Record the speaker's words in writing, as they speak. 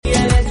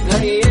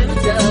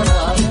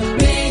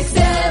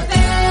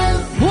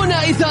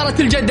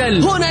إثارة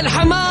الجدل، هنا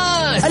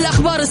الحماس،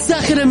 الأخبار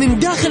الساخنة من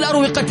داخل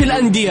أروقة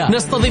الأندية،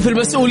 نستضيف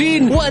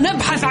المسؤولين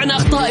ونبحث عن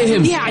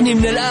أخطائهم. يعني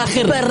من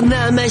الآخر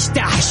برنامج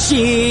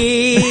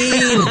تحشير.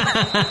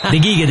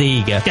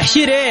 دقيقة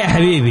تحشير ايه يا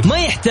حبيبي؟ ما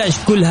يحتاج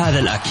كل هذا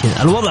الأكشن،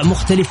 الوضع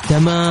مختلف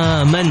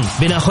تماما.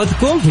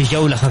 بناخذكم في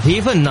جولة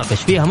خفيفة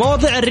نناقش فيها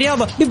مواضيع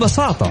الرياضة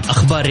ببساطة،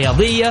 أخبار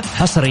رياضية،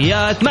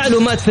 حصريات،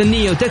 معلومات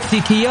فنية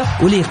وتكتيكية،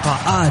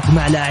 ولقاءات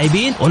مع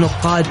لاعبين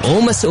ونقاد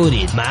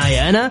ومسؤولين.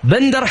 معايا أنا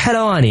بندر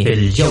حلواني في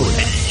الجولة.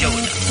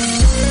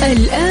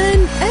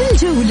 الآن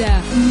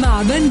الجولة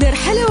مع بندر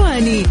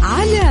حلواني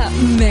على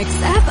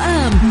ميكس أف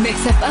أم.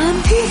 ميكس أف أم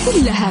هي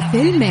كلها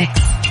في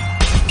الميكس.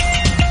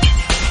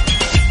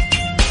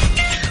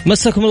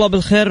 مساكم الله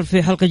بالخير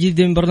في حلقة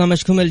جديدة من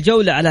برنامجكم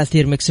الجولة على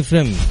أثير ميكس أف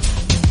أم.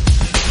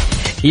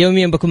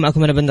 يوميا بكون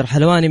معكم أنا بندر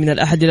حلواني من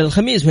الأحد إلى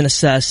الخميس من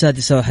الساعة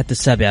 6 وحتى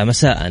 7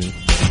 مساء.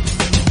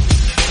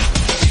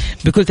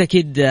 بكل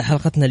تأكيد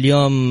حلقتنا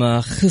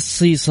اليوم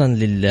خصيصا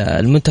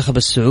للمنتخب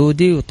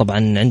السعودي،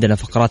 وطبعا عندنا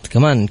فقرات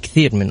كمان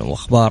كثير من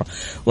أخبار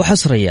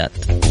وحصريات.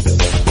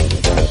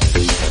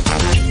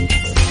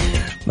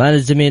 معنا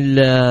الزميل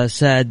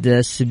سعد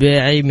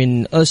السبيعي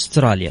من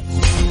أستراليا،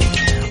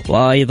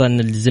 وأيضا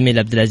الزميل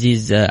عبد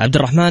العزيز عبد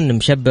الرحمن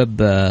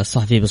مشبب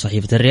صحفي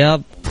بصحيفة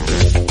الرياض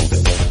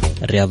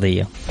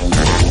الرياضية،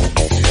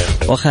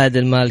 وخالد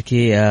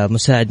المالكي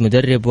مساعد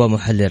مدرب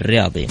ومحلل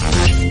رياضي.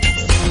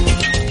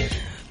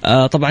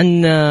 طبعا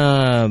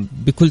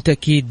بكل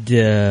تأكيد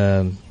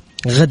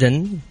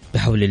غدا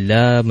بحول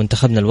الله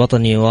منتخبنا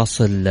الوطني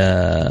واصل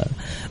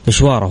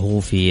مشواره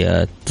في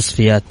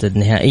التصفيات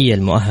النهائية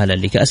المؤهلة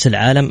لكأس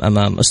العالم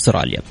أمام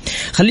أستراليا.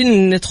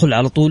 خلينا ندخل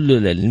على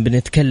طول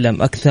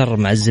بنتكلم أكثر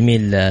مع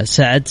الزميل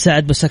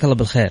سعد مساك الله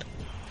بالخير.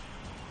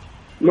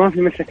 ما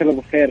في مساك الله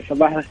بالخير،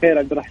 صباح الخير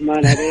عبد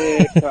الرحمن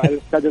عليك وعلى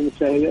السادة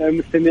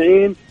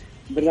المستمعين.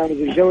 برنامج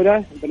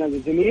الجولة برنامج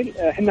جميل.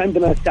 احنا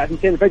عندنا الساعة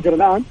 2 الفجر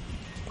الآن،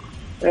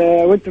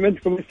 وانتم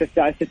عندكم لسه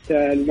الساعة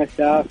 6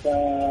 المساء،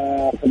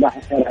 فصباح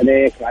الخير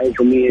عليك وعلى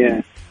الجميع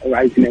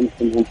وعلى جميع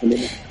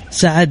المستمعين.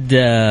 سعد،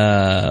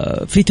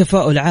 في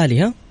تفاؤل عالي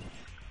ها؟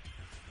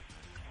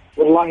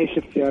 والله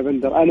شفت يا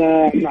بندر،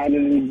 أنا مع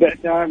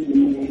البعثة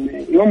من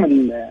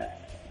يوم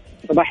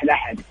صباح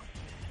الأحد.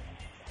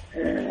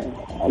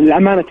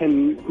 الأمانة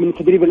من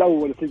التدريب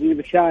الأول والتدريب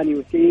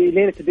الثاني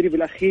ولين التدريب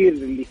الأخير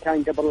اللي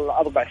كان قبل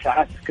 4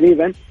 ساعات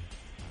تقريبا،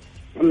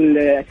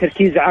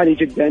 التركيز عالي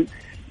جدا،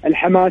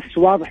 الحماس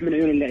واضح من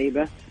عيون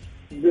اللعيبة،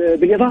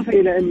 بالإضافة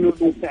إلى أنه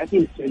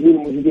المساعدين السعوديين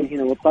الموجودين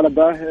هنا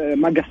والطلبة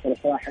ما قصروا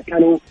صراحة،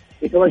 كانوا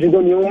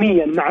يتواجدون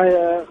يوميا مع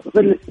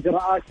ظل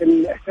الإجراءات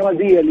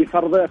الاحترازية اللي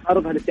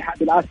فرضها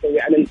الاتحاد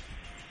الآسيوي على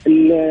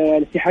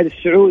الاتحاد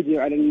السعودي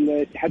وعلى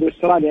الاتحاد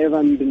الأسترالي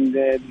أيضا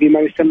بما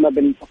يسمى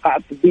بالفقاعة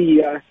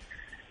الطبية،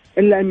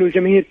 إلا أنه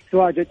الجماهير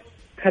تتواجد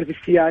خلف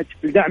السياج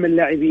لدعم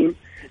اللاعبين.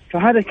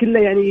 فهذا كله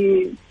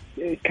يعني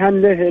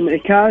كان له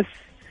انعكاس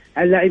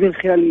على اللاعبين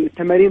خلال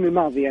التمارين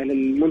الماضية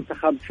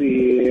للمنتخب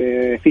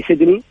في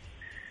سيدني.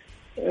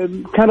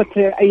 كانت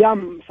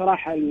أيام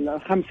صراحة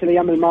ال5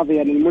 الأيام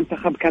الماضية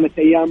للمنتخب كانت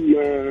أيام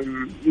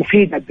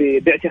مفيدة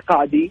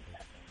باعتقادي.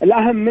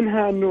 الأهم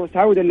منها أنه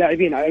تعود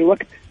اللاعبين على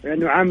الوقت،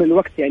 لأنه عامل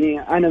الوقت يعني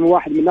أنا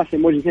واحد من الناس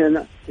الموجودين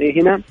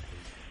هنا،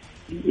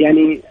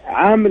 يعني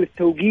عامل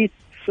التوقيت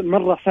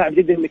مرة صعب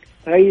جدا إنك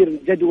تغير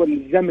الجدول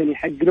الزمني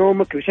حق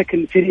نومك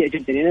بشكل سريع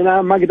جدا. يعني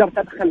أنا ما قدرت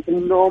أدخل في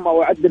النوم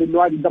أو أعدل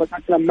النوم، قدرت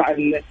أتأقلم مع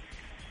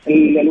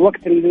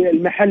الوقت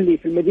المحلي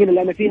في المدينة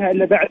اللي أنا فيها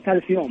إلا بعد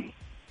 3 يوم.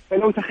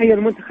 فلو تخيل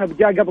المنتخب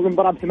جاء قبل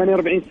المباراة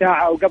ب48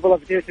 ساعة أو قبل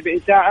 72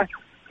 ساعة،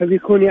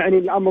 فبيكون يعني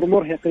الأمر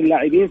مرهق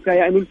للاعبين.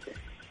 فيعني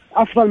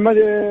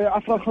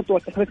أفضل خطوة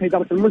اتخذتها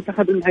إدارة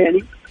المنتخب إنها يعني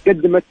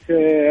قدمت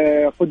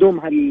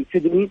قدومها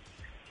لسيدني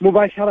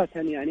مباشرة.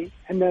 يعني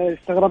احنا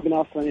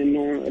استغربنا أصلا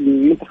إنه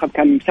المنتخب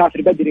كان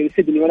مسافر بدري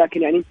لسيدني،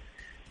 ولكن يعني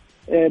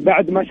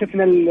بعد ما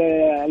شفنا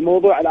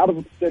الموضوع على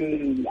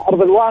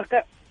أرض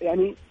الواقع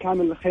يعني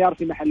كان الخيار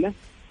في محله.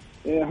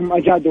 هم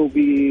أجادوا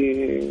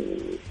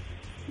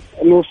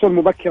بالوصول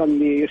مبكرا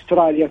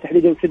لأستراليا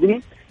وتحديدا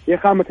سيدني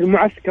لإقامة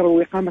المعسكر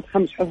وإقامة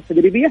 5 حصص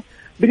تدريبية،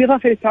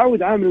 بالإضافة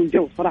للتعود عامل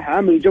الجو. صراحة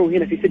عامل الجو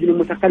هنا في سيدني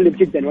متقلب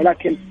جدا،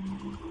 ولكن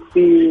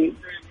في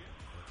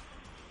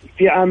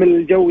عامل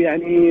الجو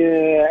يعني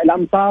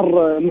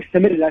الأمطار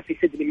مستمرة في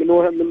سيدني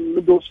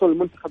منذ وصول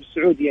المنتخب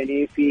السعودي،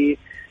 يعني في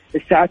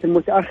الساعات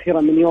المتأخرة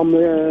من يوم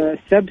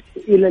السبت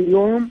إلى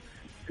اليوم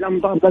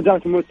الأمطار لا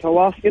زالت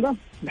متواصلة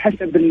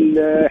بحسب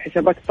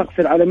حسابات الطقس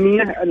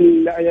العالمية.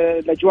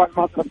 الأجواء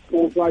الماطرة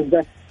تكون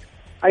متواجدة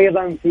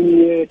أيضا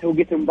في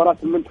توقيت مباراة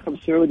المنتخب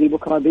السعودي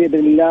بكرة بإذن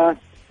الله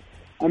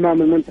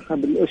أمام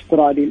المنتخب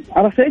الأسترالي.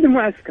 على صعيد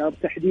المعسكر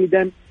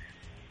تحديدا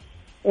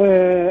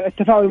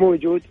التفاؤل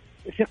موجود،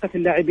 ثقة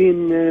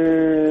اللاعبين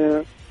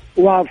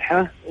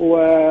واضحة،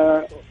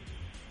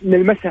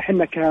 ونلمسها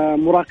حنا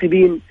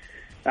كمراقبين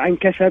عن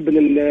كسب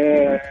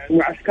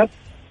للمعسكر.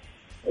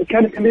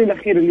 كان التمرين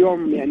الأخير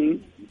اليوم يعني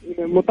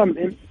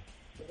مطمئن.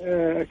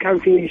 كان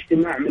في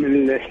اجتماع من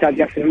الأستاذ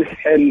ياسر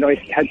المسح رئيس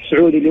الاتحاد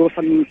السعودي اللي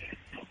وصل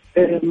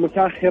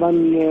متاخرا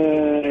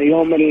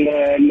يوم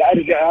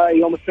الاربعاء،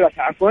 يوم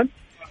الثلاثاء عفوا.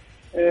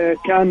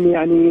 كان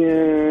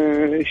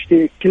يعني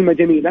كلمة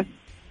جميلة،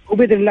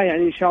 وبإذن الله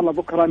يعني إن شاء الله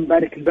بكرة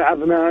نبارك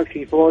لبعضنا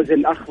في فوز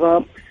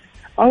الأخضر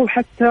أو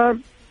حتى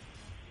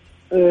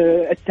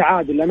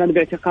التعادل. أنا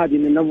باعتقادي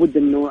أن لابد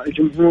أنه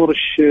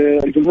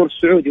الجمهور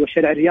السعودي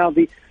والشارع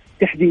الرياضي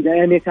تحديدا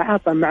يعني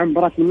يتعاطى مع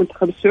مباراة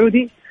المنتخب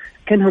السعودي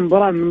كانها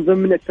مباراة من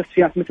ضمن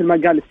التصفيات، مثل ما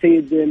قال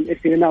السيد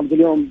الفيناب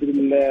اليوم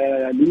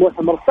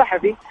بالمؤتمر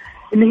الصحفي،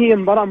 إن هي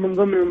مباراة من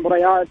ضمن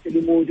المباريات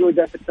اللي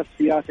موجودة في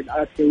التصفيات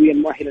الآسيوية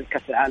المؤهلة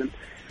لكأس العالم.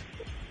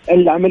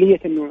 العملية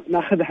إنه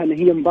ناخذها إن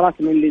هي مباراة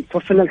إنه اللي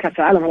توصلنا لكأس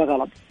العالم هذا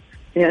غلط.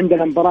 يعني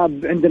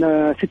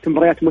عندنا 6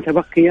 مباريات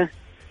متبقية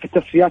في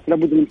التصفيات،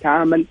 لابد من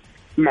التعامل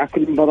مع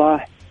كل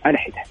مباراة على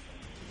حدة.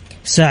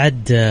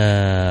 سعد،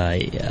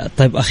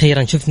 طيب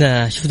أخيرا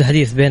شفنا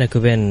حديث بينك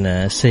وبين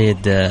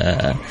السيد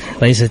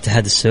رئيس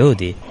الاتحاد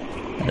السعودي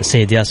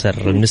السيد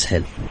ياسر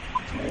المسحل.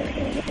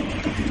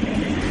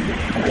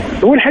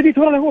 هو الحديث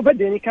والله هو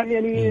بدأ يعني كان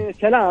يعني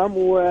سلام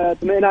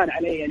واطمئنان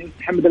عليه، يعني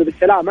متحمد له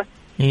بالسلامة.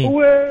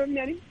 هو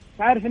يعني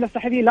عارف ان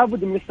الصحفيين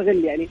لابد من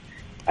يستغل يعني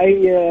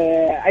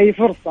اي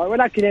فرصة،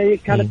 ولكن يعني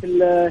كانت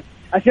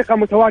الثقة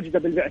متواجدة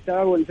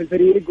بالبعثة وفي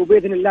الفريق،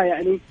 وبإذن الله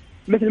يعني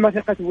مثل ما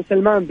ثقة أبو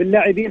سلمان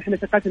باللاعبين احنا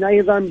ثقتنا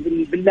أيضا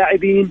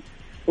باللاعبين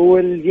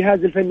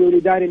والجهاز الفني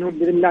والإداري انهم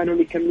بإذن الله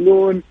انهم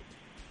يكملون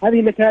هذه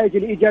النتائج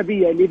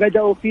الإيجابية اللي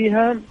بدأوا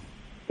فيها،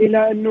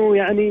 إلى أنه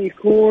يعني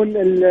يكون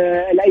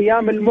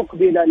الأيام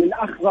المقبلة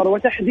للأخضر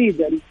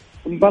وتحديدا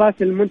مباراة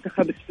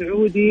المنتخب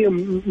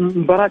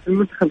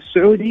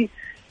السعودي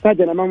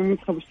غدا أمام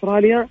منتخب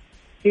أستراليا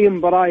هي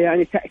مباراة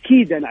يعني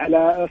تأكيدا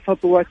على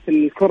سطوة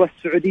الكرة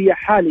السعودية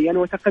حاليا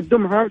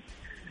وتقدمها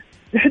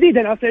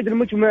تحديدا على صعيد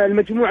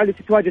المجموعة اللي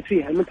تتواجد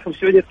فيها. المنتخب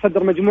السعودي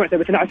يتصدر مجموعته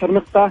ب 12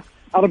 نقطة،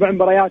 4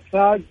 مباريات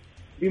فاز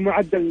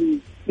بمعدل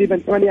تقريبا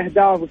 8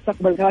 أهداف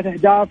واستقبل 3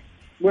 أهداف،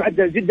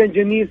 معدل جدا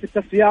جميل في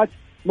التصفيات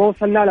ما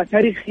وصلنا له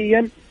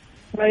تاريخيا.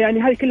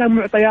 يعني هذه كلها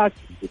معطيات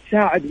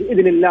تساعد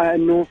بإذن الله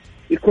أنه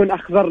يكون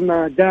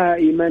أخضرنا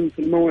دائما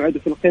في الموعد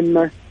وفي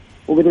القمة،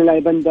 وبإذن الله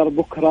يبندر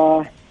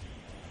بكرة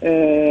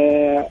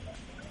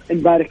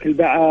نبارك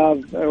البعض،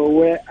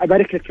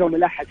 وأبارك لك يوم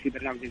الأحد في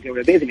برنامج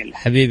الجولة بإذن الله.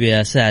 حبيبي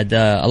يا سعد،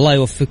 الله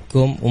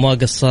يوفقكم وما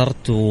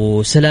قصرت،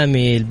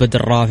 وسلامي البدر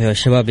الرافع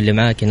والشباب اللي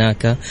معاك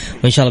هناك،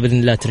 وإن شاء الله بإذن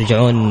الله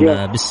ترجعون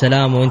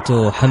بالسلام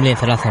وإنتوا حملين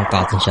 3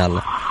 نقاط إن شاء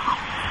الله.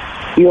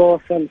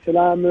 يوصل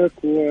سلامك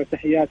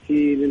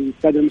وتحياتي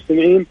للسادة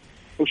المستمعين،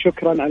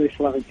 وشكرا على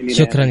الإصرار الجميل.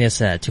 شكرا يا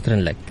سعد، شكرا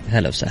لك،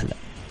 هلا وسهلا.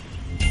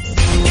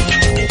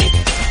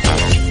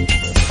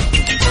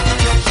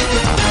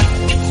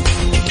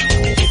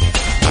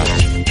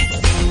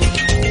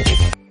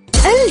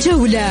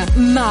 الجولة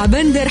مع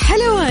بندر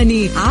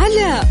حلواني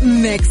على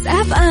ميكس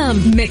أف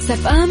أم. ميكس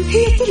أف أم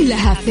هي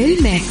كلها في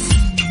الميكس.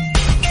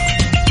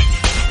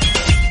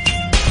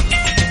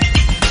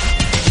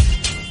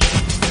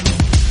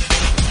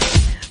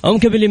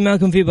 مكملين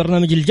معكم في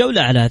برنامج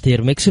الجولة على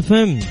أثير ميكس أف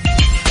أم.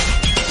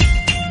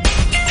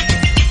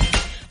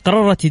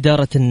 قررت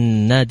إدارة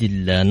النادي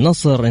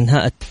النصر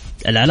إنهاء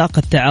العلاقة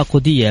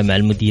التعاقدية مع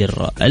المدير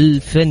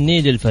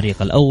الفني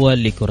للفريق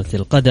الأول لكرة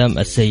القدم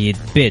السيد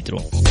بيدرو،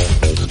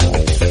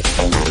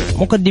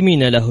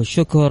 مقدمين له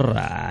الشكر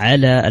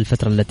على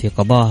الفترة التي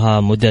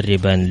قضاها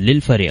مدربا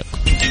للفريق.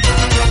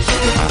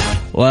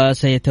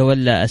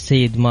 وسيتولى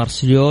السيد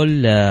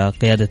مارسيول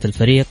قيادة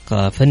الفريق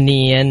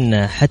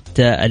فنيا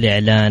حتى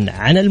الإعلان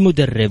عن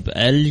المدرب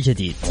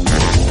الجديد.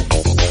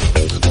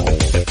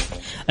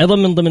 أيضا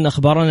من ضمن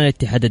أخبارنا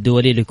الاتحاد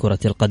الدولي لكرة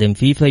القدم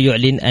فيفا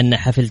يعلن أن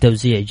حفل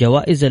توزيع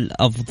جوائز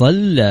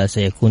الأفضل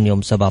سيكون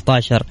يوم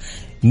 17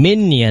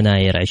 من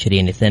يناير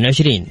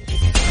 2022.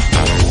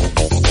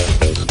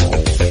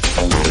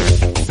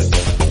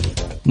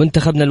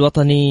 منتخبنا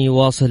الوطني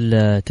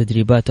واصل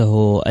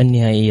تدريباته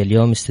النهائية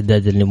اليوم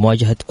استعدادا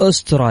لمواجهة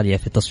أستراليا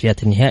في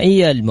التصفيات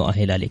النهائية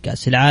المؤهلة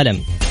لكأس العالم.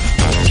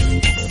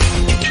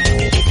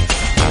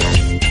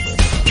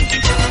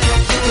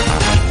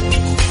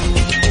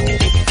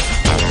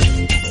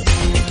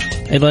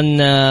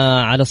 أيضا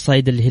على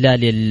الصعيد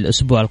الهلالي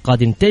الأسبوع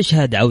القادم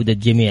تشهد عودة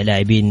جميع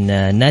لاعبين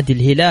نادي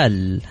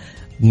الهلال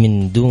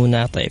من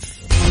دون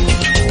طيف.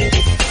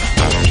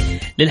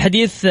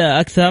 للحديث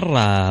أكثر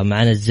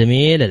معنا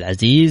الزميل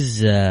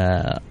العزيز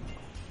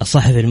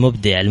الصحفي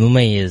المبدع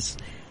المميز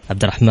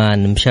عبد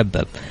الرحمن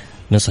مشبب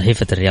من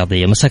صحيفة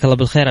الرياضية. مساك الله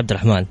بالخير عبد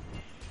الرحمن.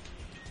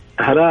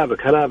 هلا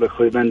بك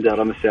اخوي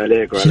بندر، مسي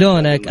عليك.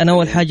 شلونك؟ انا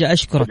اول حاجه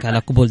اشكرك على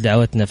قبول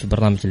دعوتنا في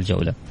برنامج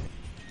الجوله.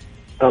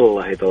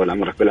 الله يطول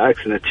عمرك، بالعكس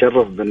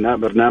نتشرف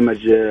برنامج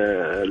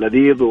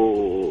لذيذ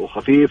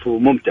وخفيف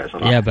وممتع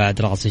صراحه. يا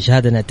بعد راسي،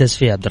 شهاده نعتز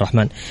فيها عبد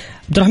الرحمن.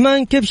 عبد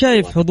الرحمن، كيف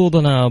شايف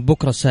حظوظنا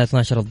بكره الساعه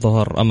 12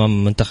 الظهر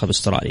امام منتخب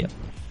استراليا؟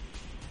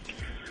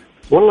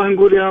 والله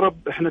نقول يا رب،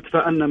 احنا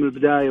تفائلنا من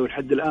البدايه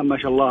ولحد الان ما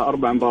شاء الله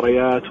 4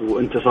 مباريات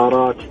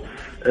وانتصارات،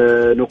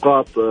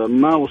 نقاط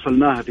ما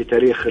وصلناها في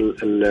تاريخ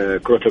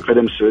كرة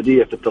القدم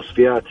السعودية في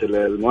التصفيات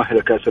المؤهلة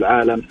لكأس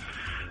العالم.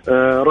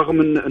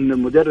 رغم ان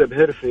المدرب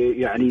هيرفي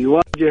يعني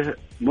يواجه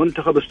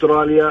منتخب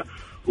استراليا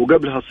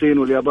وقبلها الصين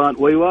واليابان،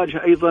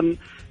 ويواجه أيضا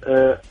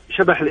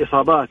شبح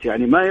الإصابات،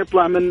 يعني ما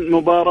يطلع من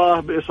مباراة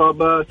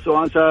بإصابات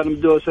سواء سالم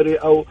الدوسري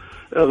أو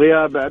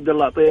غياب عبد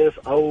الله عطيف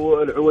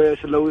أو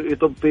العويس لو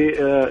يطب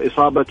في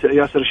إصابة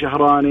ياسر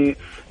الشهراني،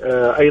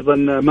 أيضا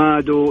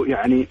مادو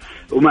يعني.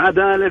 ومع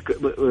ذلك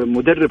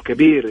مدرب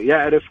كبير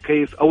يعرف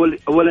كيف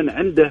أولا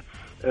عنده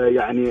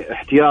يعني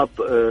احتياط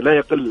لا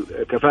يقل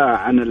كفاءة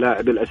عن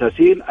اللاعب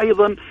الأساسيين،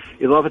 أيضا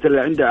إضافة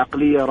اللي عنده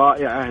عقلية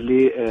رائعة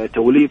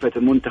لتوليفة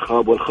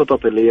المنتخب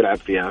والخطط اللي يلعب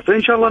فيها.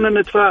 فإن شاء الله أن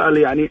نتفائل.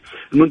 يعني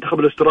المنتخب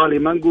الأسترالي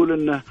ما نقول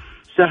أنه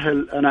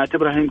سهل، أنا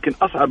أعتبرها يمكن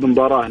أصعب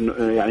مباراة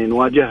يعني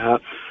نواجهها،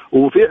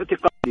 وفي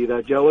اعتقادي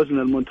إذا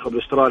جاوزنا المنتخب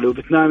الأسترالي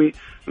وفيتنامي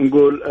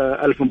نقول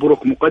ألف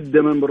مبروك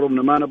مقدما،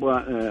 بالرغم ما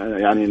نبغى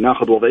يعني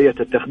ناخذ وضعية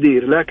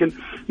التخدير، لكن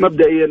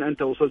مبدئيا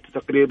أنت وصلت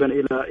تقريبا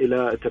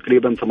إلى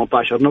تقريبا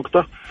 18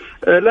 نقطة،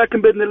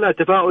 لكن بإذن الله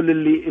تفاؤل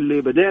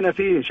اللي بدينا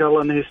فيه إن شاء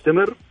الله أنه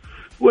يستمر،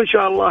 وإن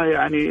شاء الله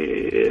يعني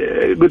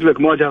قلت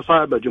لك مواجهة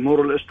صعبة.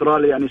 جمهور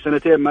الأسترالي يعني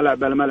سنتين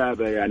ملعب على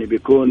ملعبه، يعني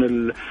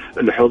بيكون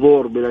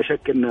الحضور بلا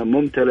شك إنه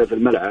ممتلئ في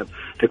الملعب.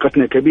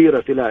 ثقتنا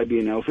كبيرة في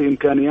لاعبينا وفي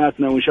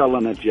إمكانياتنا، وإن شاء الله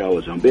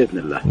نتجاوزهم بإذن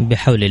الله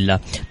بحول الله.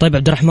 طيب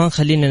عبد الرحمن،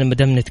 خلينا ما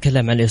دام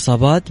نتكلم عن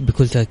الإصابات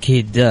بكل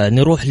تأكيد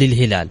نروح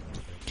للهلال.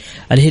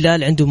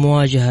 الهلال عنده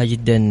مواجهة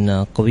جدا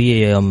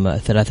قوية يوم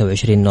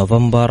 23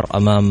 نوفمبر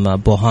أمام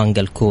بوهانغ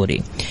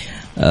الكوري.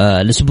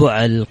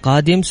 الأسبوع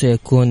القادم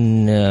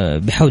سيكون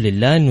بحول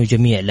الله أنه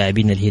جميع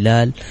لاعبين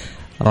الهلال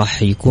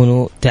راح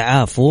يكونوا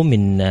تعافوا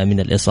من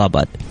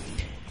الإصابات.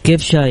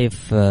 كيف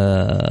شايف؟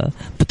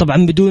 طبعا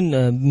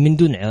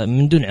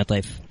من دون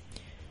عطيف.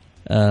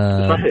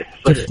 صحيح.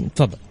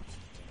 تفضل.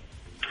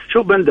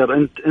 شوف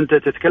بندر، أنت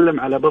تتكلم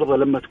على برضه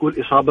لما تقول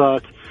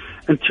إصابات،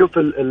 أنت شوف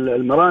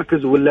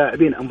المراكز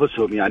واللاعبين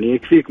أنفسهم. يعني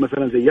يكفيك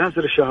مثلا زي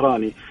ياسر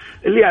الشهراني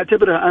اللي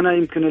أعتبره أنا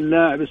يمكن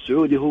اللاعب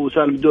السعودي هو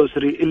سالم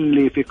الدوسري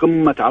اللي في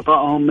قمة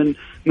عطائهم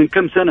من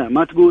كم سنة،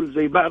 ما تقول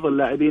زي بعض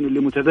اللاعبين اللي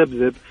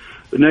متذبذب،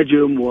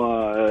 نجم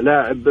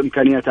ولاعب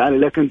بإمكانيات عالية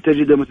لكن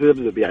تجده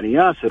متذبذب. يعني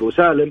ياسر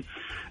وسالم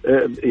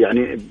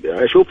يعني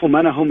أشوفهم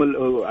أنا هم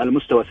على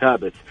مستوى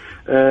ثابت.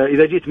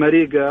 إذا جيت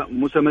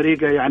موسى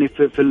ماريجا يعني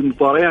في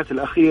المباريات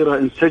الأخيرة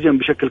انسجم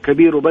بشكل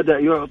كبير وبدأ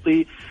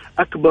يعطي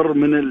أكبر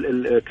من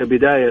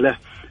كبداية له.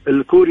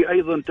 الكوري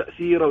أيضا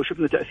تأثيره،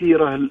 وشفنا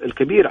تأثيره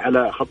الكبير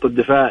على خط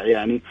الدفاع.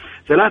 يعني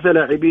ثلاثة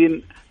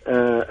لاعبين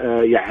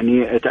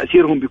يعني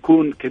تأثيرهم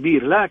بيكون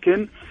كبير،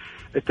 لكن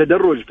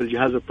التدرج في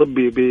الجهاز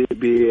الطبي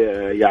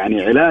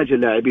يعني علاج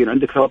اللاعبين.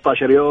 عندك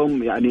 13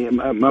 يوم، يعني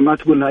ما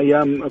تقول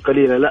أيام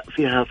قليلة، لا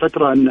فيها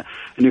فترة أن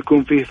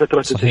يكون فيه فترة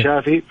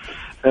التشافي.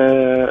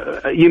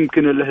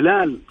 يمكن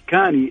الهلال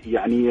كان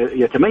يعني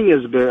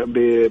يتميز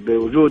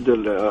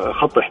بوجود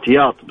خط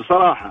احتياط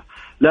بصراحة،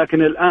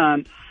 لكن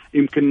الآن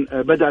يمكن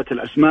بدأت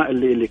الأسماء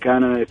اللي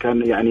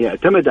كان يعني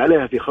يعتمد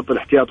عليها في خط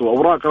الاحتياط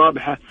وأوراق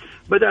رابحة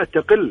بدأت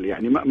تقل.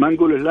 يعني ما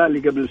نقول الهلال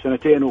اللي قبل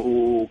سنتين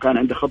وكان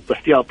عنده خط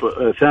احتياط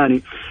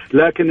ثاني،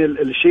 لكن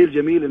الشيء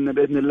الجميل إنه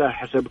بإذن الله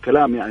حسب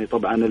كلام يعني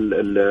طبعا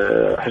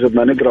حسب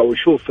ما نقرأ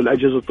ونشوف في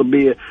الأجهزة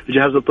الطبية،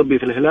 الجهاز الطبي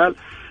في الهلال،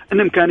 أن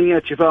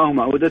إمكانيات شفائهم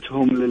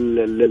وعودتهم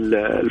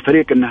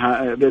للفريق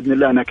أنها بإذن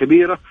الله أنها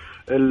كبيرة.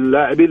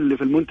 اللاعبين اللي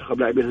في المنتخب،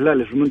 لاعبين الهلال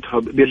اللي في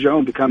المنتخب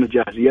بيرجعون بكامل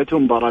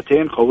جاهزيتهم،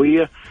 مباراتين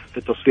قوية في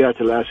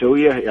التصفيات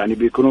الآسيوية يعني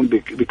بيكونون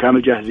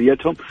بكامل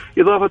جاهزيتهم،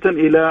 إضافة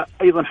إلى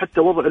أيضا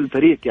حتى وضع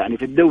الفريق يعني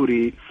في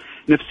الدوري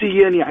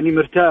نفسيا يعني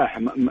مرتاح.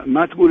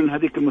 ما تقول إن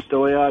هذيك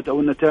المستويات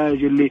أو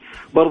النتائج اللي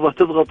برضه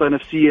تضغط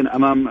نفسيا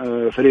أمام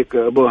فريق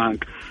بوهانغ.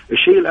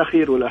 الشيء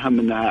الأخير والأهم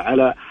أنها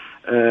على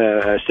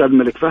استاد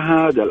الملك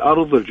فهد،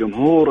 الأرض،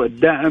 الجمهور،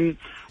 الدعم.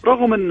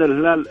 رغم أن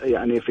الهلال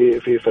يعني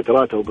في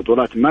فترات أو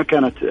بطولات ما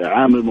كانت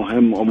عامل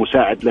مهم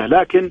ومساعد له،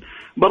 لكن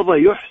برضه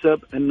يحسب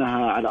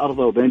أنها على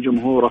أرضه وبين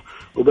جمهوره،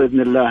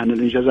 وبإذن الله أن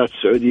الإنجازات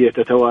السعودية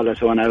تتوالى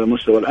سواء على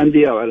مستوى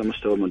الأندية أو على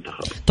مستوى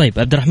المنتخب. طيب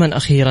عبد الرحمن،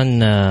 أخيرا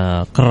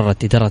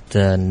قررت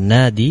إدارة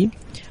نادي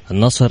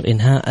النصر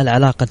إنهاء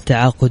العلاقة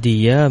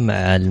التعاقدية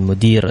مع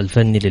المدير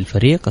الفني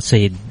للفريق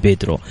السيد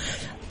بيدرو.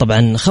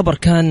 طبعا خبر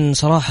كان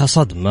صراحة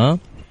صدمة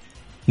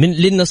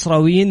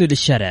للنصراويين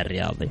وللشارع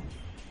الرياضي.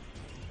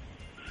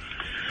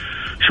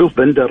 شوف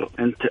بندر،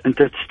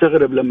 انت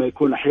تستغرب لما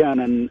يكون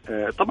احيانا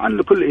طبعا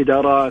لكل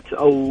ادارات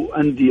او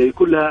انديه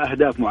يكون لها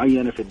اهداف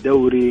معينه في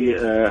الدوري،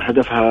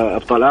 هدفها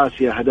ابطال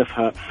اسيا،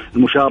 هدفها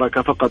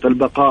المشاركه فقط،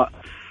 البقاء.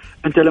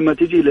 انت لما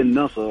تجي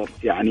للنصر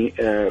يعني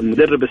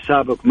المدرب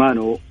السابق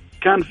مانو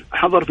كان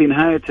حضر في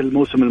نهايه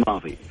الموسم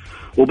الماضي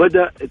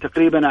وبدا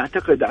تقريبا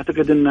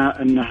اعتقد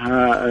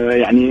انها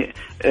يعني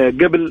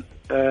قبل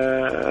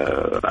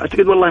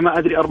اعتقد والله ما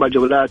ادري 4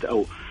 جولات.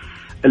 او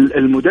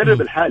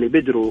المدرب الحالي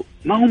بيدرو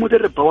ما هو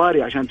مدرب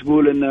طوارئ عشان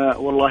تقول انه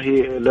والله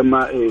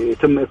لما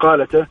يتم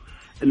اقالته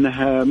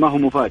انها ما هو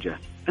مفاجاه.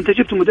 انت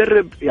جبت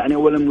مدرب يعني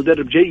اولا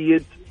مدرب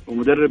جيد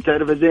ومدرب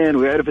تعرفه زين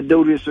ويعرف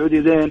الدوري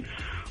السعودي زين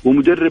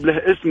ومدرب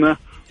له اسمه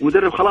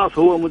ومدرب خلاص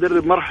هو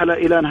مدرب مرحله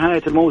الى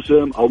نهايه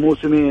الموسم او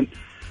موسمين.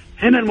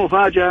 هنا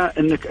المفاجأة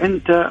أنك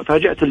أنت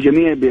فاجأت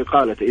الجميع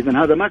بإقالته. إذن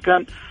هذا ما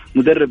كان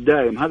مدرب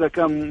دائم، هذا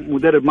كان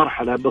مدرب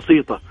مرحلة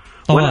بسيطة.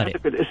 ولا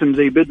أعتقد اسم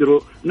زي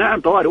بدرو،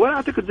 نعم طوارئ، ولا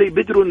أعتقد زي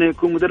بدرو أنه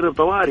يكون مدرب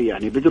طوارئ.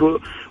 يعني بدرو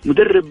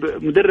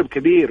مدرب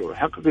كبير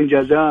وحقق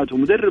إنجازات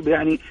ومدرب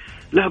يعني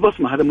له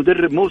بصمة، هذا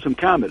مدرب موسم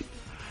كامل.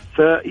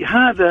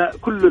 فهذا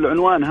كل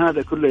العنوان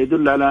هذا كله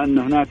يدل على أن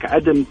هناك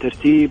عدم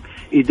ترتيب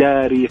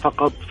إداري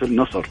فقط في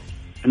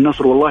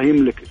النصر والله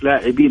يملك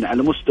لاعبين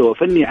على مستوى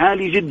فني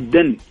عالي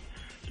جدا،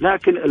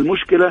 لكن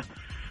المشكلة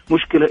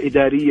مشكلة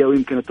إدارية،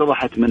 ويمكن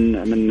اتضحت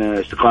من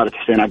استقالة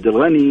حسين عبد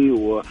الغني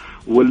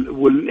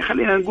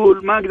خلينا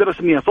نقول ما أقدر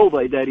أسميها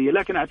فوضى إدارية،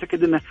 لكن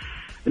أعتقد أن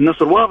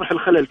النصر واضح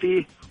الخلل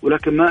فيه،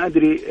 ولكن ما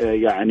أدري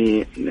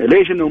يعني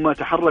ليش أنه ما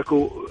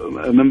تحركوا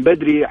من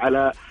بدري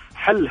على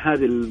حل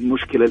هذه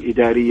المشكلة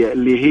الإدارية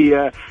اللي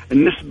هي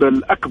النسبة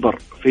الأكبر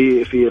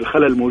في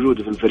الخلل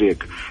الموجود في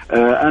الفريق.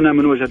 أنا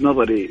من وجهة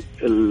نظري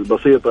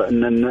البسيطة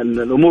أن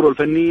الأمور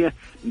الفنية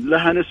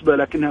لها نسبة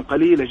لكنها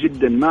قليلة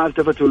جدا، ما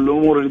التفتوا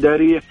الأمور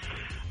الإدارية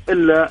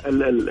إلا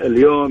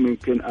اليوم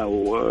يمكن،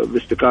 أو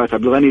باستقالة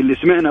عبد الغني اللي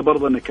سمعنا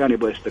برضه أنه كان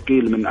يبغى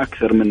يستقيل من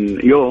أكثر من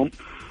يوم.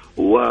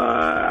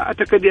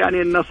 وأعتقد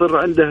يعني النصر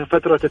عنده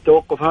فترة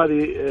التوقف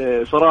هذه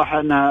صراحة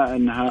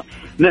أنها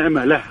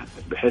نعمة له،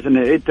 بحيث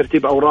أنه يعيد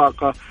ترتيب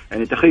أوراقه.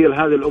 يعني تخيل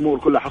هذه الأمور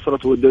كلها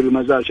حصلت والدوري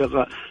ما زال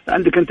شغال،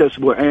 عندك أنت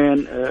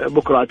أسبوعين،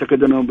 بكرة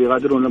أعتقد أنهم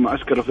بيغادرون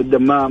لمعسكر في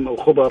الدمام أو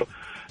خبر،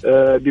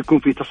 بيكون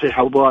في تصحيح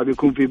أوضاع،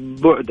 بيكون في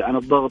بعد عن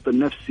الضغط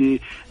النفسي،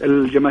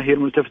 الجماهير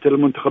ملتفتة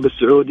للمنتخب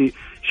السعودي.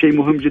 شيء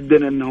مهم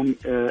جدا أنهم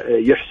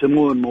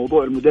يحسمون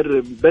موضوع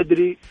المدرب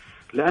بدري،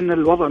 لأن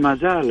الوضع ما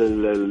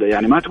زال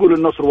يعني ما تقول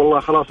النصر والله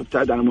خلاص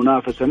ابتعد عن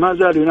المنافسة، ما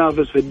زال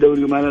ينافس في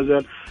الدوري وما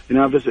زال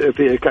ينافس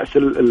في كأس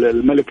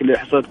الملك اللي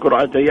حصلت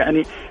قرعته.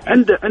 يعني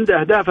عنده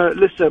أهدافه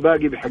لسه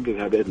باقي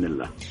بيحققها بإذن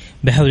الله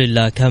بحول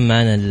الله. كان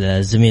معنا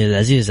الزميل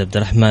العزيز عبد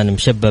الرحمن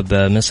مشبب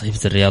من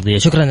صحيفة الرياضية.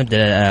 شكرا عبد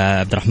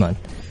الرحمن.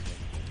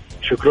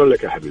 شكرا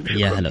لك يا حبيبي. شكرا.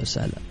 يا هلا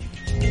وسهلا.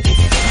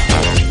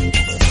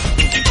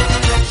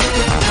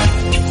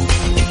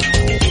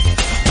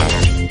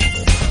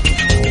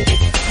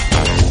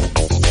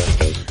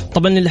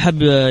 طبعا اللي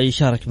حاب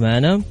يشارك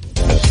معنا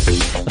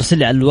ارسل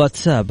لي على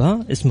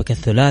الواتساب اسمك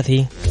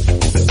الثلاثي،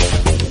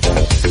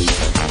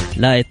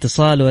 لا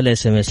اتصال ولا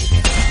SMS،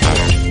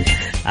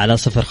 على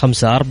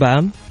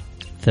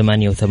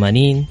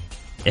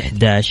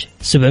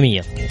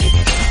 054-88-11700.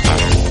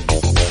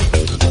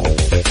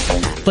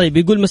 طيب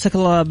يقول مساك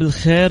الله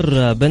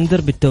بالخير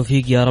بندر،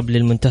 بالتوفيق يا رب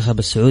للمنتخب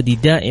السعودي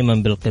دائما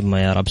بالقمة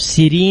يا رب.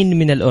 سيرين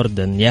من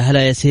الأردن، يا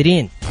هلا يا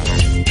سيرين.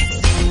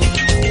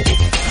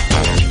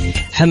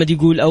 حمد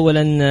يقول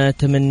أولا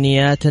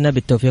تمنياتنا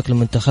بالتوفيق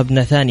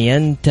لمنتخبنا،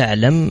 ثانيا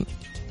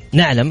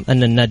نعلم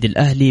أن النادي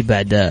الأهلي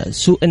بعد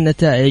سوء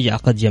النتائج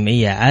عقد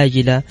جمعية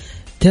عاجلة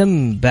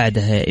تم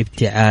بعدها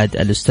ابتعاد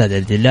الأستاذ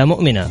عبد الله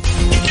مؤمنة،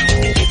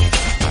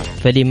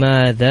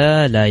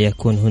 فلماذا لا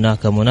يكون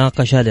هناك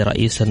مناقشة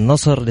لرئيس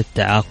النصر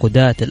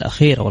للتعاقدات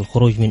الأخيرة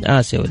والخروج من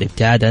آسيا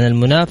والابتعاد عن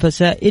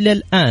المنافسة إلى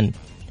الآن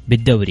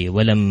بالدوري،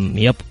 ولم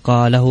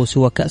يبقى له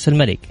سوى كأس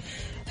الملك؟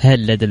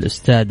 هل لدى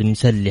الأستاذ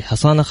مسلي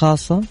حصانة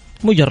خاصة؟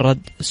 مجرد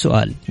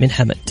سؤال من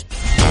حمد.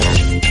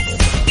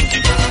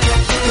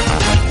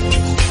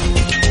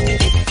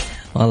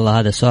 والله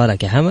هذا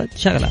سؤالك يا حمد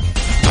شغلة.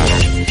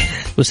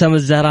 وسام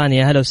الزهراني،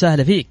 يا هلا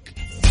وسهلا فيك.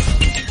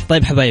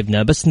 طيب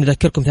حبايبنا، بس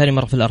نذكركم ثاني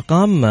مرة في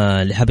الأرقام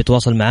اللي حاب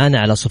يتواصل معنا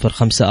على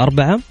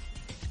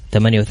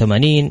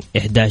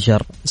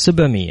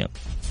 054-88-11700.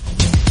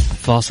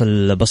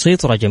 فاصل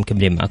بسيط وراجع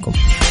مكملين معكم.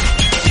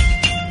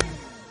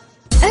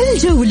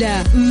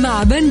 الجولة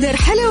مع بندر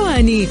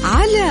حلواني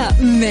على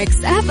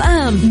ميكس أف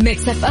أم.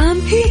 ميكس أف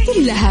أم هي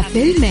كلها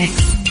في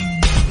الميكس.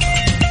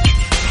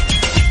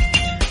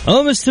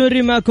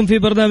 مستمرين معكم في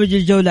برنامج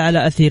الجولة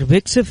على أثير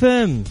ميكس أف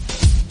أم.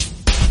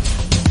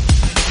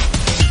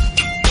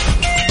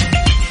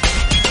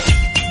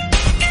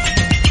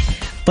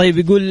 طيب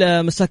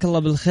يقول مساك الله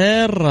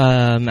بالخير،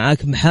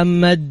 معاك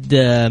محمد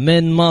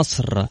من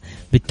مصر،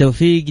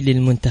 بالتوفيق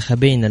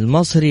للمنتخبين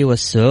المصري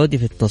والسعودي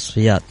في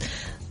التصفيات.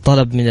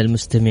 طلب من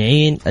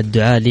المستمعين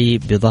الدعاء لي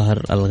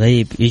بظهر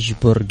الغيب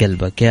يجبر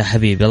قلبك يا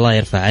حبيبي، الله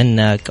يرفع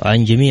عنك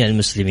وعن جميع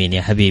المسلمين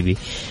يا حبيبي.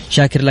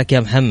 شاكر لك يا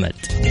محمد.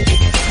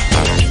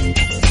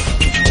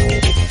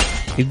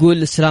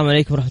 يقول السلام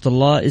عليكم ورحمة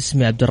الله،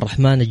 اسمي عبد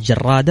الرحمن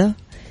الجرادة.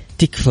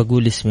 تكفى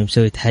قول اسمي،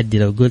 مسوي تحدي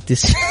لو قلت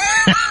اسمي.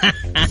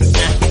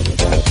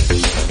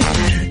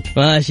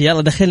 ماشي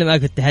يلا دخلنا معك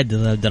في التحدي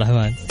يا عبد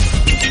الرحمن.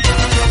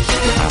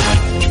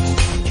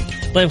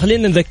 طيب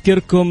خلينا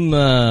نذكركم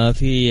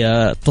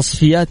في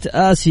تصفيات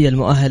آسيا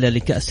المؤهلة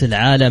لكأس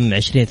العالم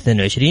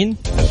 2022.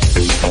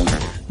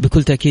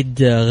 بكل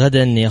تأكيد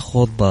غدا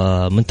يخوض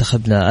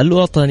منتخبنا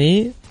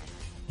الوطني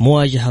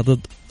مواجهة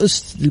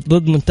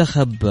ضد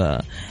منتخب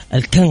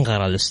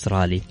الكنغر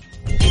الأسترالي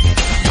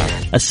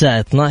الساعة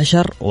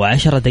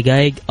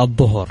 12:10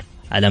 الظهر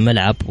على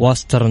ملعب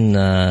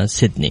واسترن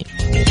سيدني.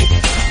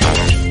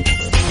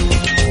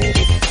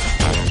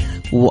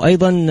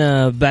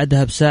 وأيضا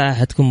بعدها بساعة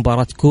حتكون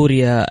مباراة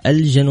كوريا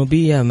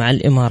الجنوبية مع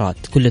الإمارات.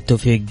 كل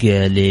التوفيق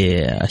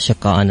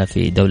لأشقائنا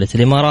في دولة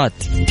الإمارات.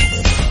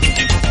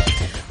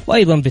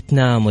 وأيضا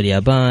فيتنام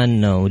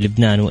واليابان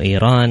ولبنان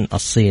وإيران،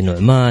 الصين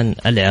وعمان،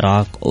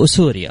 العراق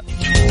وسوريا.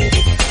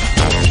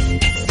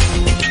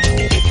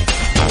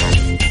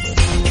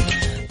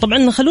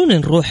 طبعا خلونا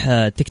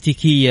نروح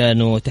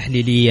تكتيكيا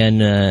وتحليليا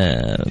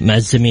مع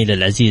الزميل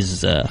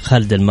العزيز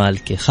خالد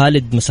المالكي.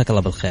 خالد، مساك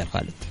الله بالخير.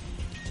 خالد،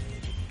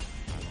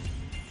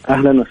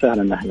 أهلا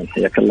وسهلا.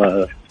 حياك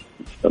الله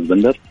أستاذ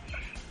بندر.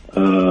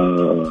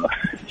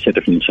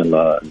 شرفني إن شاء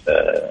الله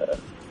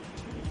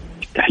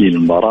تحليل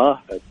المباراة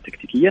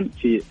تكتيكيا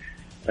في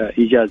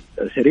إيجاز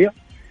سريع.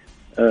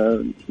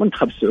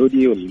 المنتخب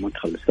السعودي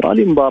والمنتخب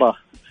الأسترالي مباراة،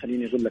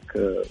 خليني أقول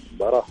لك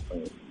مباراة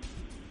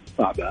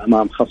صعبة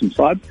أمام خصم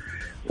صعب،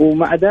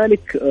 ومع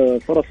ذلك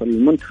فرص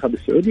المنتخب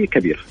السعودي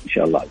كبير إن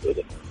شاء الله عز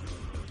وجل.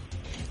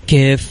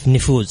 كيف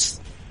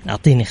نفوز؟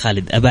 أعطيني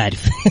خالد،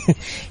 أبعرف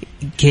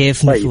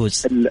كيف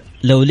نفوز.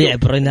 لو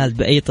لعب رينالد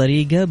بأي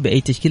طريقة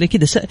بأي تشكيلة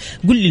كده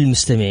قل لي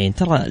المستمعين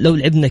ترى لو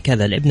لعبنا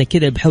كذا لعبنا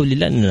كذا بحول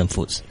الله أننا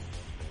نفوز.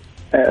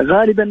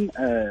 غالبا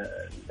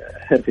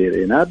هيرفي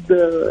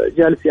رينالد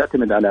جالس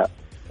يعتمد على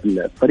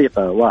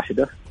طريقة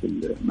واحدة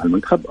مع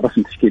المنتخب،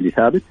 رسم تشكيلي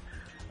ثابت.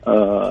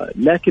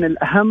 لكن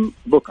الأهم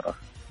بكرة،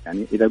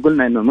 يعني إذا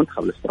قلنا إنه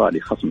المنتخب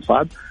الأسترالي خصم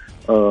صعب،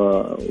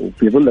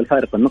 وفي ظل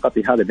الفارق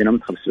النقطي هذا بين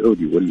المنتخب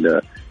السعودي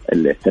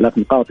والثلاث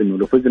نقاط، إنه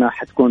لو فزنا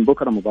حتكون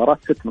بكرة مباراة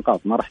 6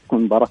 نقاط، ما راح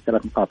تكون مباراة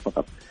 3 نقاط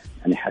فقط.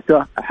 يعني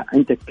حتى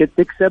أنت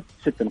تكسب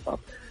 6 نقاط.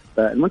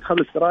 فالمنتخب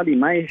الأسترالي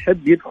ما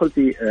يحب يدخل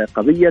في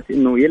قضية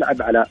إنه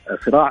يلعب على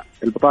صراع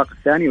البطاقة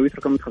الثانية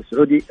ويترك المنتخب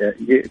السعودي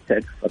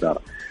يبتعد في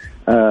الصدارة.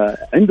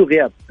 عنده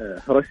غياب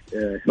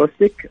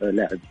هروستيك،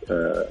 لاعب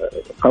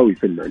قوي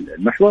في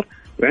المحور،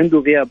 وعنده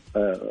غياب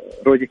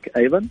روجيك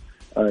أيضا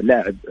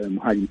لاعب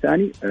مهاجم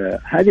ثاني.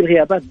 هذه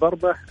الغيابات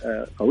برضه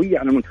قوية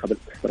على المنتخب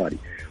الأسترالي.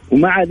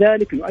 ومع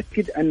ذلك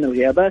نؤكد أن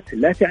الغيابات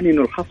لا تعني أن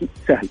الخصم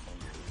سهل.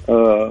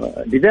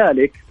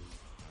 لذلك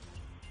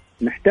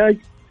نحتاج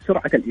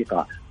سرعة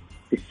الإيقاع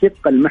في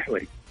الشق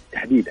المحوري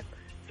تحديدا.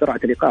 سرعة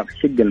الإيقاع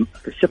في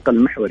الشق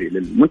المحوري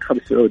للمنتخب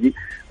السعودي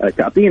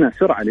تعطينا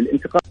سرعة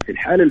للانتقال في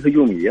الحالة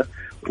الهجومية،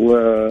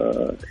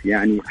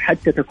 ويعني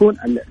حتى تكون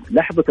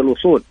لحظة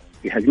الوصول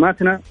في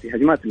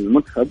هجمات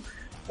المنتخب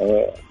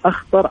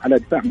أخطر على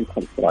دفاع المنتخب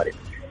الأسترالي.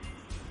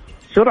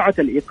 سرعة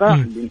الإيقاع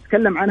اللي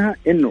نتكلم عنها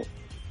إنه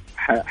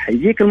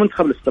حيجيك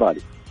المنتخب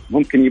الأسترالي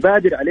ممكن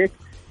يبادر عليك،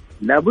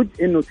 لابد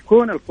إنه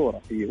تكون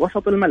الكرة في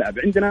وسط الملعب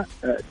عندنا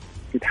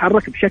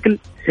تتحرك بشكل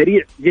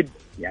سريع جدا،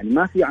 يعني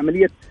ما في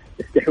عملية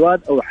استحواذ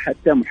أو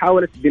حتى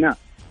محاولة بناء.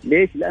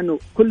 ليش؟ لأنه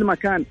كل ما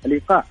كان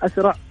الإيقاع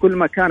أسرع كل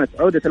ما كانت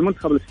عودة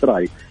المنتخب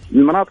الأسترالي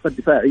للمناطق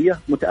الدفاعية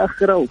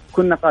متأخرة،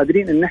 وكنا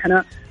قادرين إن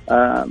احنا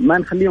ما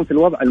نخليهم في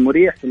الوضع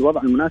المريح، في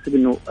الوضع المناسب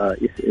إنه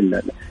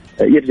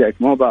يرجع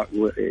يتموضع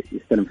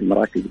ويستلم في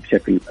المراكز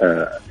بشكل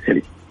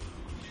سليم.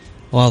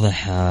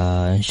 واضح.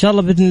 إن شاء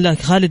الله بإذن الله.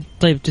 خالد،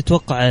 طيب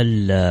تتوقع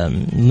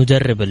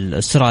المدرب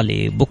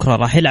الأسترالي بكرة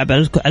راح يلعب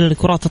على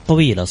الكرات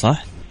الطويلة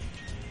صح؟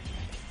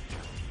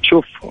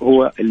 شوف،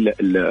 هو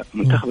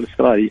المنتخب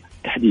الأسترالي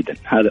تحديدا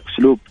هذا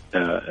أسلوب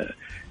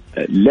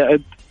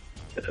لعب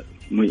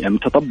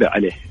متطبع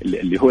عليه،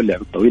 اللي هو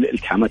اللعب الطويل،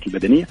 الالتحامات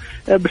البدنية،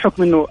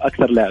 بحكم أنه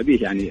أكثر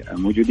لاعبيه يعني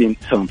موجودين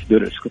سواء في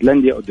الدوري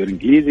الاسكتلندي أو الدوري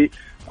الإنجليزي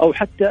أو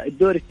حتى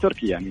الدوري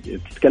التركي، يعني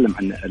تتكلم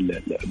عن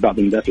بعض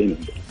المدافعين.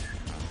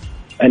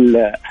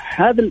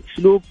 هذا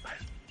الأسلوب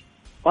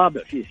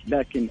طابع فيه،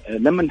 لكن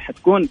لما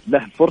حتكون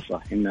له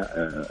فرصة إنه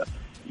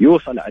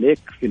يوصل عليك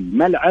في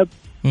الملعب،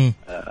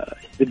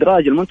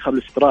 إدراج المنتخب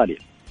الأسترالي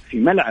في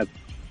ملعب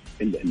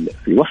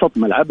في وسط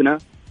ملعبنا،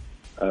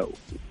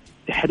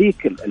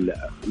 تحريك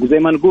وزي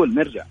ما نقول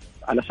نرجع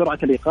على سرعة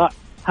الإيقاع.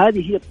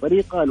 هذه هي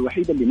الطريقة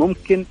الوحيدة اللي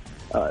ممكن،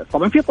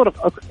 طبعا في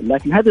طرق أكثر،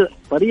 لكن هذه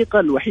الطريقة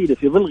الوحيدة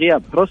في ظل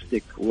غياب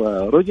هروستيك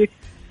وروجيك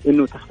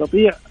إنه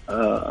تستطيع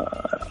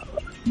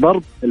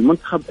ضرب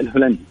المنتخب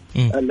الهولندي،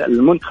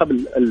 المنتخب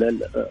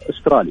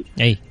الأسترالي.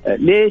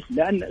 ليش؟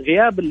 لأن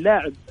غياب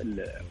اللاعب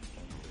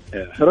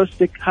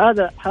هروستيك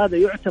هذا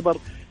يعتبر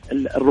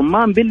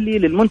الرمان بلي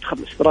للمنتخب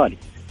الأسترالي،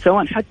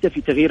 سواء حتى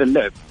في تغيير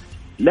اللعب.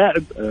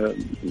 لاعب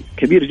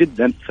كبير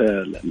جدا،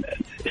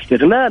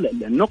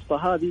 فاستغلال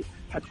النقطة هذه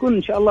حتكون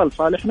إن شاء الله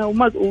لصالحنا.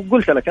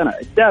 وقلت لك أنا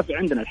الدافع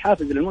عندنا،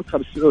 الحافز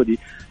للمنتخب السعودي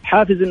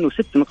حافز إنه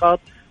 6 نقاط،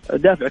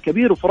 دافع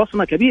كبير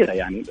وفرصنا كبيرة،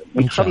 يعني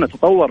منتخبنا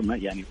تطور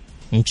يعني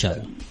إن شاء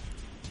الله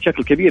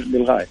بشكل كبير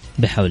للغاية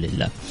بحول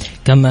الله.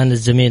 كان معنا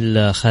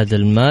الزميل خالد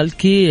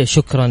المالكي.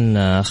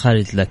 شكرا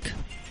خالد لك.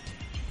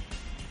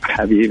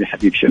 حبيبي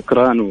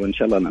شكرا، وإن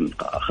شاء الله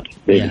نلقى آخر.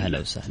 يا هلا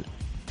وسهلا.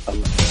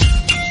 الله.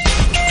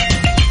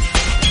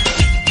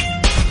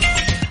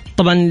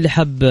 طبعا اللي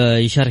حاب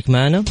يشارك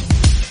معنا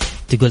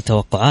تقول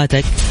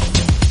توقعاتك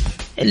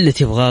اللي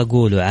تبغاه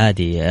قوله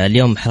عادي.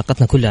 اليوم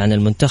حلقتنا كلها عن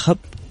المنتخب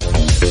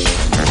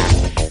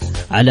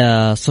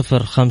على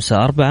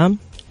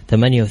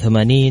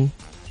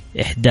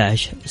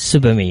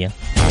 054-88-11-700.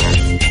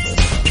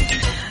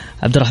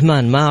 عبد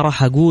الرحمن، ما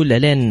راح أقول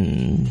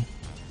لين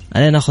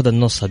أنا ناخذ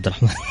النص عبد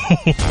الرحمن.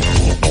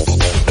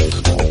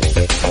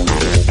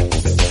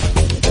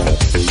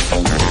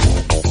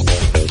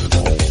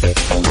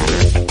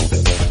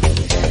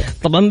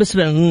 طبعا بس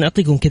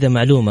نعطيكم كذا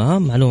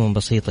معلومة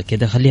بسيطة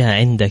كذا خليها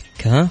عندك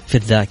في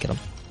الذاكرة.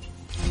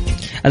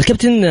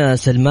 الكابتن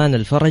سلمان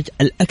الفرج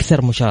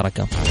الأكثر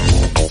مشاركة،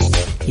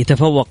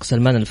 يتفوق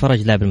سلمان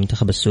الفرج لاعب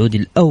المنتخب السعودي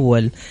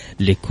الأول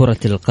لكرة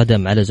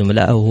القدم على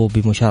زملائه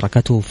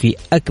بمشاركته في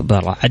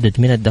أكبر عدد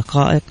من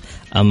الدقائق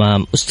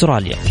أمام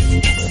أستراليا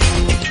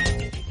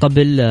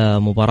قبل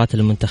مباراة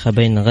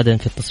المنتخبين غدا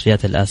في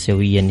التصفيات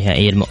الآسيوية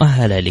النهائية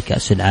المؤهلة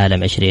لكأس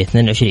العالم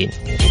 2022.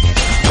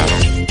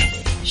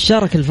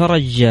 شارك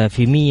الفرج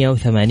في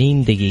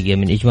 180 دقيقة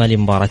من إجمالي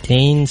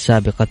مباراتين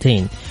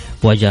سابقتين،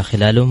 واجه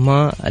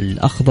خلالهما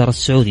الأخضر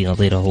السعودي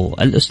نظيره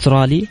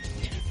الأسترالي،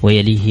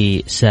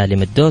 ويليه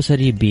سالم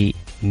الدوسري ب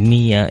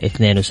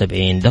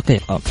 172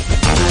 دقيقة.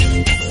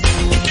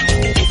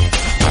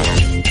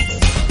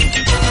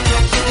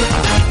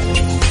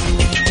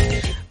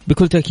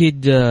 بكل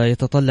تأكيد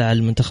يتطلع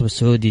المنتخب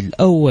السعودي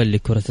الأول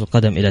لكرة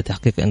القدم إلى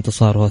تحقيق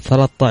انتصاره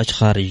 13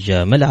 خارج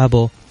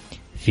ملعبه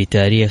في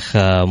تاريخ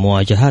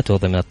مواجهاته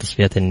ضمن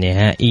التصفيات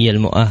النهائية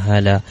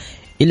المؤهلة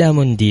إلى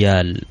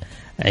مونديال،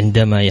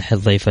 عندما يحل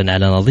ضيفا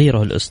على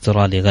نظيره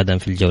الأسترالي غدا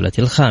في الجولة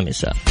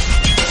الخامسة.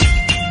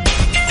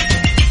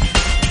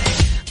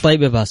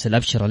 طيب يا باسل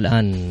أبشر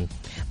الآن.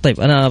 طيب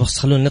أنا بس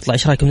خلونا نطلع،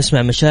 إيش رأيكم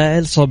نسمع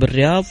مشاعل صوب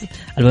الرياض؟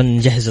 الآن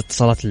نجهز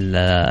اتصالات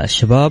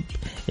الشباب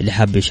اللي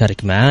حاب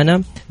يشارك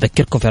معانا.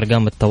 ذكركم في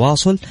أرقام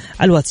التواصل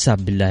على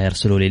الواتساب، بالله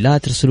يرسلوا لي، لا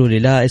ترسلوا لي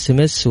لا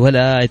SMS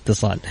ولا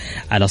اتصال،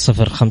 على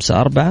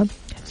 054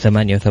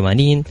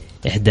 88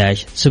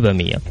 11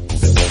 700.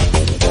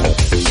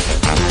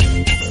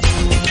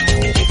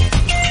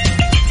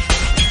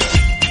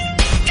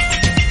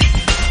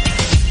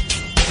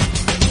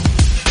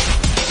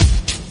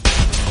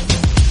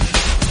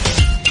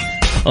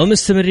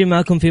 ومستمرين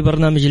معكم في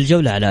برنامج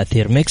الجولة على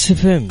أثير ميكس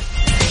اف ام.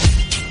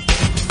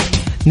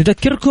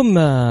 نذكركم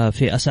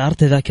في أسعار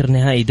تذاكر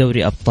نهائي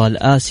دوري أبطال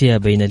آسيا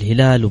بين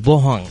الهلال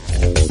وبوهانغ.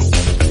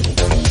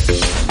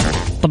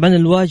 طبعا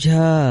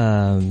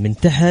الواجهة من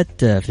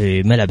تحت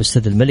في ملعب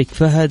استاد الملك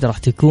فهد راح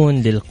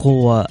تكون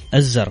للقوة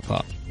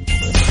الزرقاء،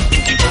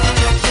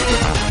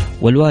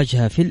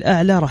 والواجهة في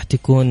الأعلى راح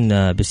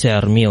تكون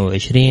بسعر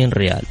 120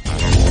 ريال.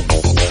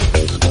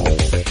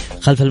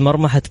 خلف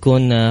المرمى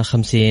حتكون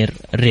 50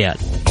 ريال.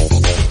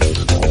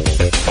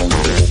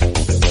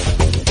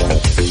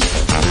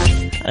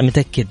 أنا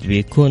متأكد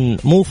بيكون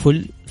مو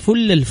فل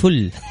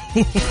الفل.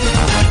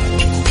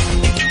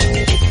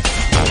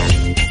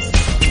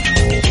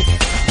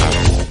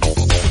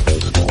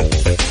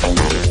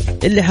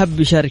 اللي حب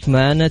يشارك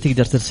معنا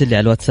تقدر ترسل لي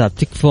على الواتساب،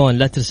 تكفون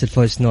لا ترسل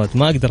فويس نوت،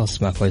 ما أقدر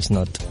أسمع فويس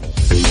نوت،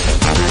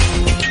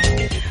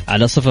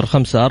 على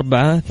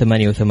 054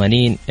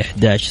 88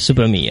 11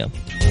 700.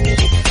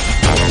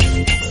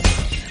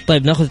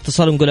 طيب ناخذ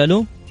اتصال ونقول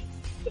ألو.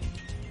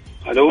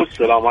 ألو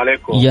السلام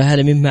عليكم. يا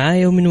هلا، من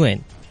معايا ومن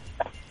وين؟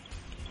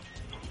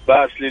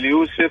 باسل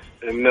اليوسف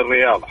من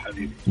الرياض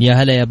حبيبي. يا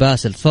هلا يا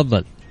باسل،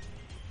 تفضل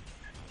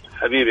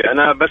حبيبي.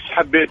 أنا بس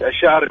حبيت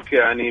أشارك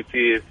يعني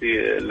في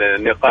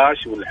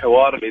النقاش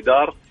والحوار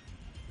الإدار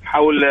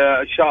حول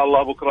إن شاء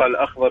الله بكرة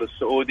الأخضر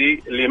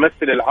السعودي اللي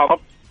يمثل العرب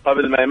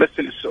قبل ما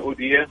يمثل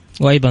السعودية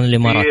وأيضا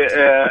الإمارات.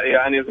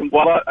 يعني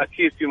مباراة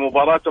أكيد في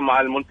مباراته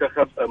مع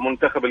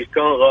منتخب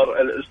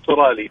الكونغر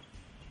الأسترالي.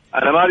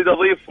 أنا ما أريد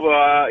أضيف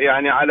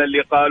يعني على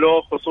اللي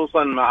قالوه،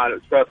 خصوصا مع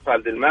الأستاذ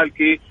خالد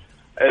المالكي.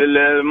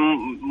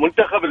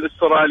 المنتخب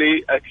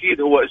الأسترالي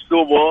أكيد هو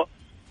أسلوبه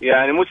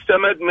يعني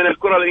مستمد من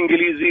الكرة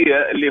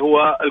الإنجليزية اللي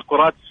هو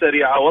الكرات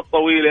السريعة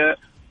والطويلة،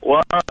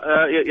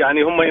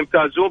 ويعني هم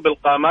يمتازون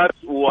بالقامات.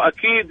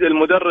 وأكيد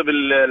المدرب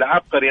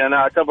العبقري، أنا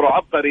أعتبره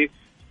عبقري،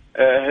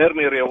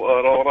 هيرفي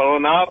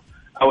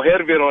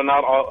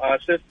رونار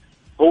آسف،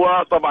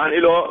 هو طبعا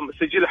له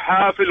سجل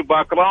حافل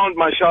وباك جراوند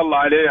ما شاء الله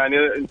عليه، يعني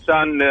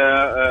إنسان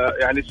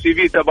يعني السي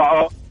في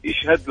تبعه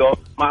يشهد له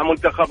مع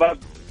منتخبات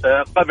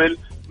قبل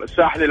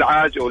ساحل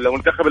العاج ولا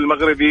المنتخب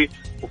المغربي،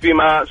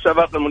 وفيما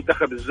سبق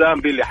المنتخب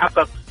الزامبي اللي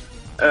حقق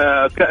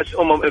كأس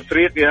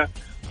أفريقيا.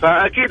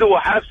 فأكيد هو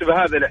حاسب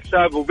هذا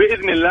الحساب،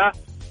 وبإذن الله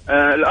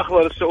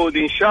الأخضر السعودي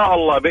إن شاء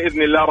الله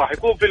بإذن الله راح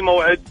يكون في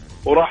الموعد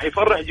وراح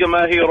يفرح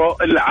جماهيره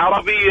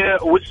العربية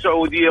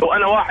والسعودية،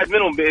 وأنا واحد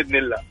منهم بإذن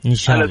الله. إن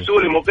شاء الله. أنا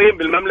سوري مقيم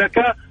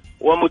بالمملكة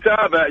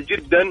ومتابع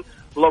جدا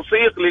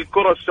لصيق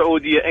للكرة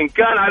السعودية إن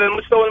كان على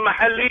المستوى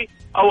المحلي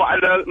أو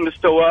على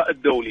المستوى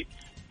الدولي.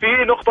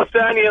 في نقطة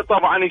ثانية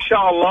طبعا إن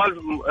شاء الله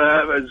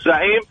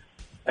الزعيم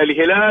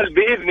الهلال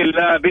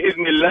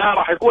بإذن الله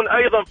راح يكون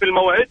أيضا في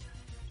الموعد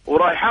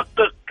وراح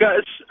يحقق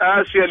كأس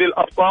آسيا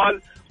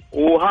للأبطال،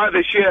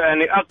 وهذا شيء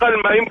يعني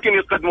أقل ما يمكن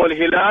يقدمه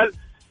الهلال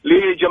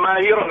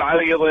لجماهير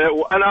العريضة.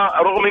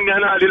 وأنا رغم أني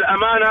أنا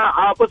للأمانة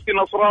عاطفتي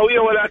نصراوية،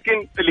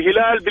 ولكن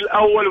الهلال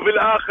بالأول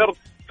وبالآخر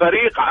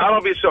فريق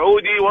عربي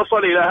سعودي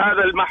وصل إلى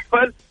هذا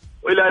المحفل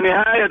وإلى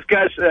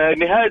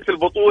نهاية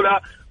البطولة،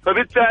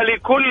 فبالتالي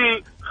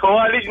كل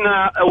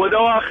خوارجنا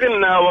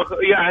ودواخلنا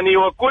يعني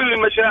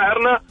وكل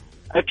مشاعرنا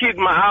أكيد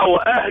معاه،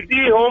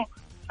 وأهديهم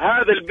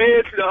هذا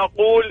البيت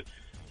لأقول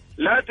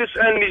لا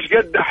تسألني ايش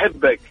قد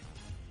أحبك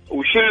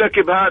وشلك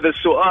بهذا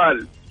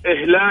السؤال،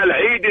 إهلال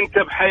عيد أنت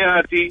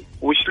بحياتي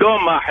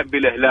وشلون ما أحب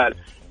الإهلال.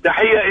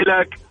 تحية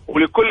إلك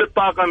ولكل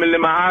الطاقم اللي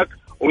معاك،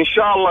 وإن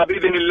شاء الله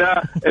بإذن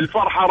الله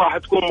الفرحة راح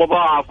تكون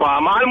مضاعفة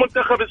مع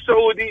المنتخب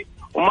السعودي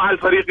ومع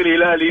الفريق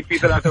الهلالي في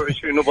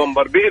 23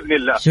 نوفمبر بإذن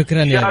الله.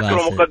 شكرا يا باسل،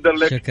 مقدر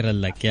لك. شكرا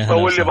لك يا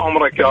طول لي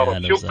بعمرك يا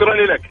رب. شكرا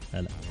لك.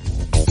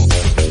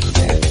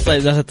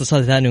 طيب ناخذ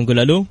اتصال ثاني ونقول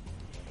ألو.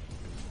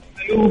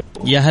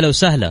 يا هلا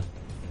وسهلا.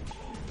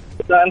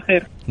 مساء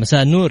الخير.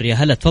 مساء النور، يا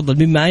هلا، تفضل.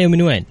 مين معايا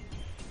ومن وين؟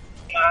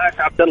 معك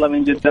عبد الله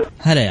من جدة.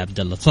 هلا يا عبد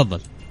الله، تفضل.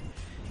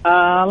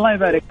 الله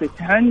يبارك فيك.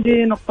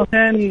 عندي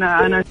نقطتين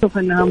أنا أشوف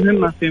أنها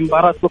مهمة في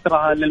مباراة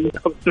بكرة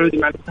للمنتخب السعودي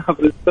مع المنتخب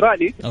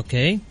الأسترالي.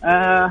 أوكي.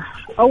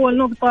 أول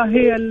نقطة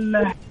هي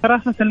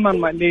حراسة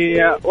المرمى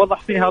اللي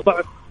وضح فيها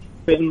ضعف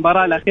في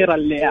المباراة الأخيرة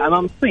اللي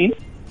أمام الصين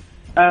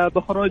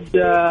بخروج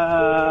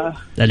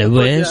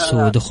العويس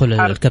ودخول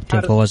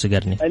الكابتن فواز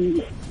القرني.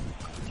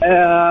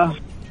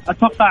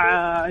 أتوقع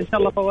إن شاء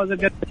الله فواز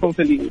القرني يكون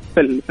في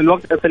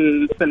الوقت في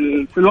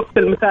الوقت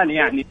المثالي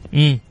يعني.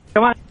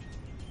 كمان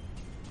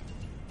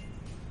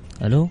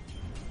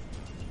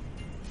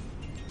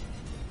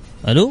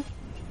الو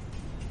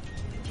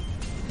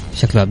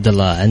شكله عبد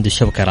الله عنده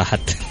الشبكه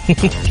راحت.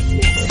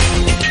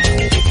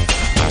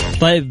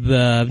 طيب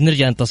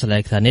بنرجع نتصل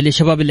عليك ثاني.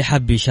 الشباب اللي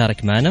حاب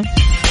يشارك معنا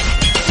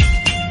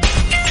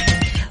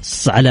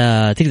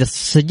تقدر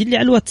تسجل لي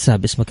على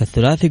الواتساب اسمك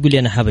الثلاثي، يقول لي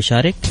انا حاب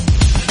اشارك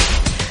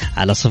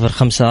على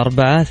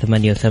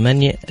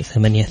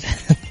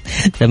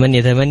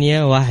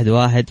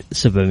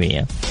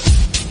 054888111700.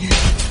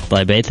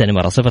 طيب عيد ثاني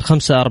مرة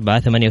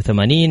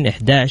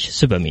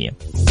 054888111700.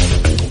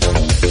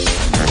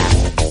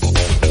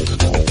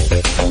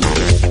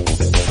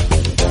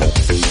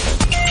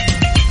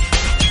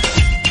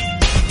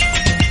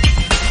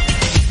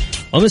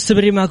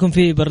 ومستمرين معكم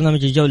في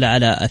برنامج الجولة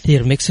على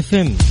أثير ميكس اف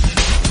ام.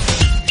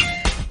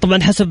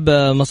 طبعا حسب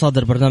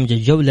مصادر برنامج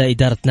الجولة،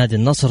 إدارة نادي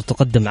النصر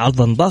تقدم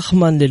عرضا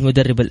ضخما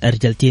للمدرب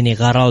الأرجنتيني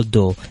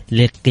غارالدو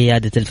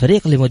لقيادة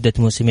الفريق لمدة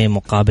موسمين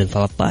مقابل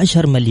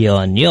 13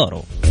 مليون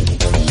يورو.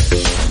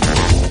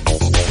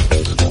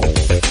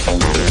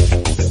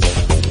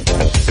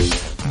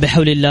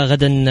 بحول الله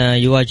غدا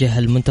يواجه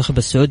المنتخب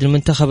السعودي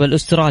المنتخب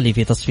الأسترالي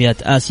في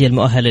تصفيات آسيا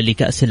المؤهلة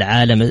لكأس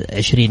العالم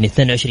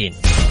 2022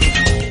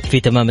 في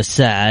تمام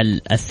الساعة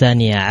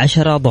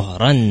 12:00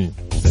 ظهرا.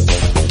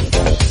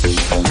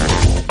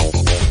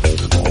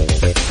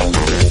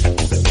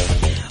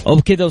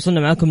 وبكذا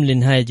وصلنا معكم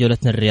لنهاية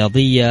جولتنا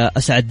الرياضية.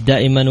 أسعد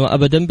دائما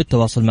وأبدا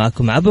بالتواصل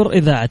معكم عبر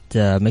إذاعة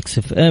ميكس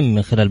اف ام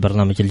من خلال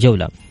برنامج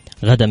الجولة.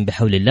 غدا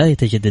بحول الله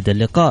يتجدد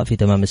اللقاء في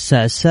تمام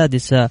الساعة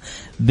 6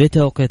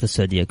 بتوقيت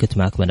السعودية. كنت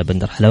معكم أنا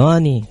بندر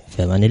حلواني،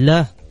 في أمان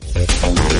الله.